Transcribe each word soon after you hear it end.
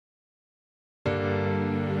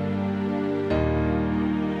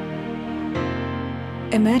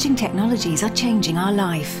Emerging technologies are changing our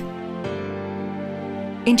life.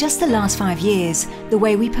 In just the last 5 years, the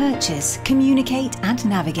way we purchase, communicate and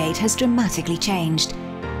navigate has dramatically changed.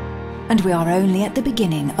 And we are only at the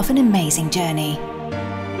beginning of an amazing journey.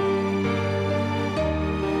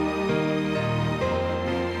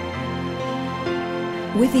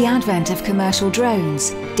 With the advent of commercial drones,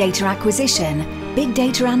 data acquisition, big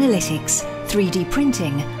data analytics, 3D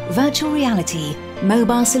printing, virtual reality,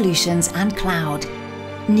 mobile solutions and cloud,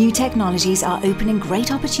 new technologies are opening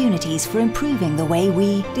great opportunities for improving the way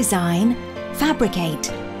we design,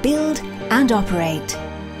 fabricate, build and operate.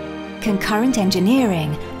 Concurrent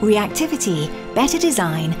engineering, reactivity, better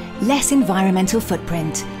design, less environmental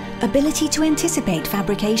footprint, ability to anticipate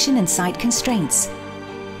fabrication and site constraints.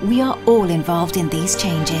 We are all involved in these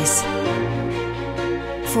changes.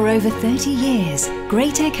 For over 30 years,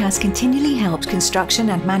 GRAITEC has continually helped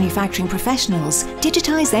construction and manufacturing professionals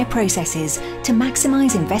digitize their processes to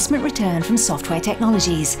maximize investment return from software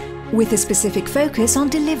technologies, with a specific focus on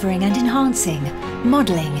delivering and enhancing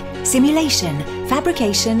modeling, simulation,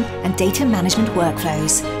 fabrication and data management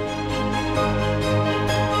workflows.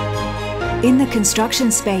 In the construction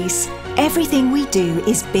space, everything we do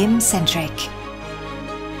is BIM-centric.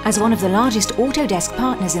 As one of the largest Autodesk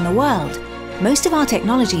partners in the world, most of our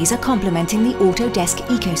technologies are complementing the Autodesk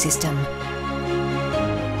ecosystem.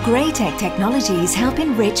 GRAITEC technologies help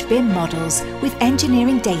enrich BIM models with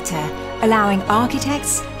engineering data, allowing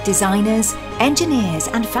architects, designers, engineers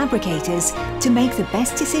and fabricators to make the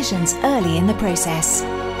best decisions early in the process.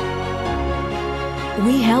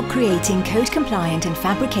 We help creating code-compliant and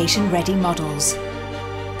fabrication-ready models.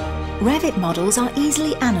 Revit models are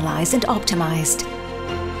easily analysed and optimised.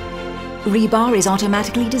 Rebar is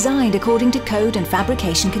automatically designed according to code and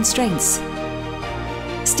fabrication constraints.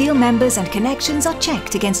 Steel members and connections are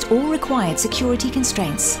checked against all required security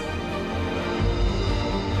constraints.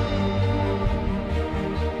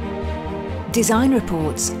 Design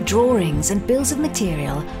reports, drawings and bills of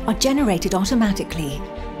material are generated automatically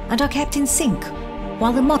and are kept in sync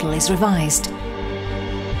while the model is revised.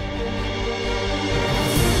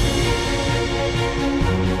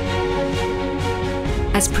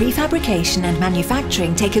 As prefabrication and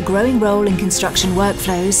manufacturing take a growing role in construction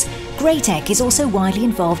workflows, GRAITEC is also widely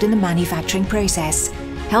involved in the manufacturing process,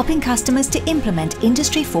 helping customers to implement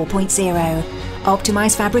Industry 4.0,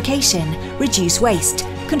 optimize fabrication, reduce waste,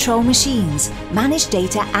 control machines, manage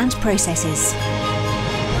data and processes.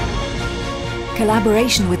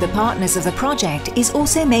 Collaboration with the partners of the project is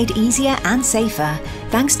also made easier and safer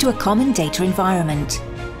thanks to a common data environment.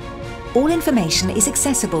 All information is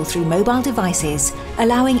accessible through mobile devices,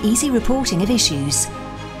 allowing easy reporting of issues.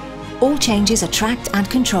 All changes are tracked and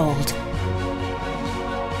controlled.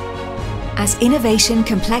 As innovation,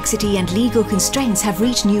 complexity and legal constraints have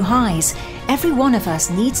reached new highs, every one of us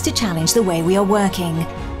needs to challenge the way we are working.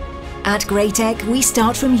 At GRAITEC, we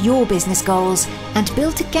start from your business goals and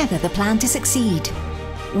build together the plan to succeed.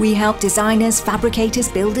 We help designers, fabricators,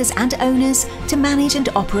 builders and owners to manage and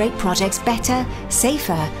operate projects better,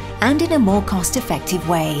 safer and in a more cost-effective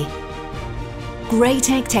way.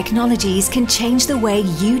 GRAITEC technologies can change the way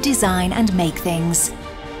you design and make things.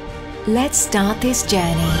 Let's start this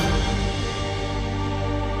journey.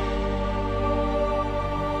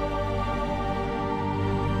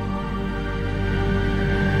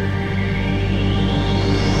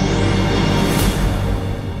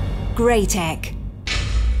 GRAITEC.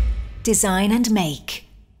 Design and make.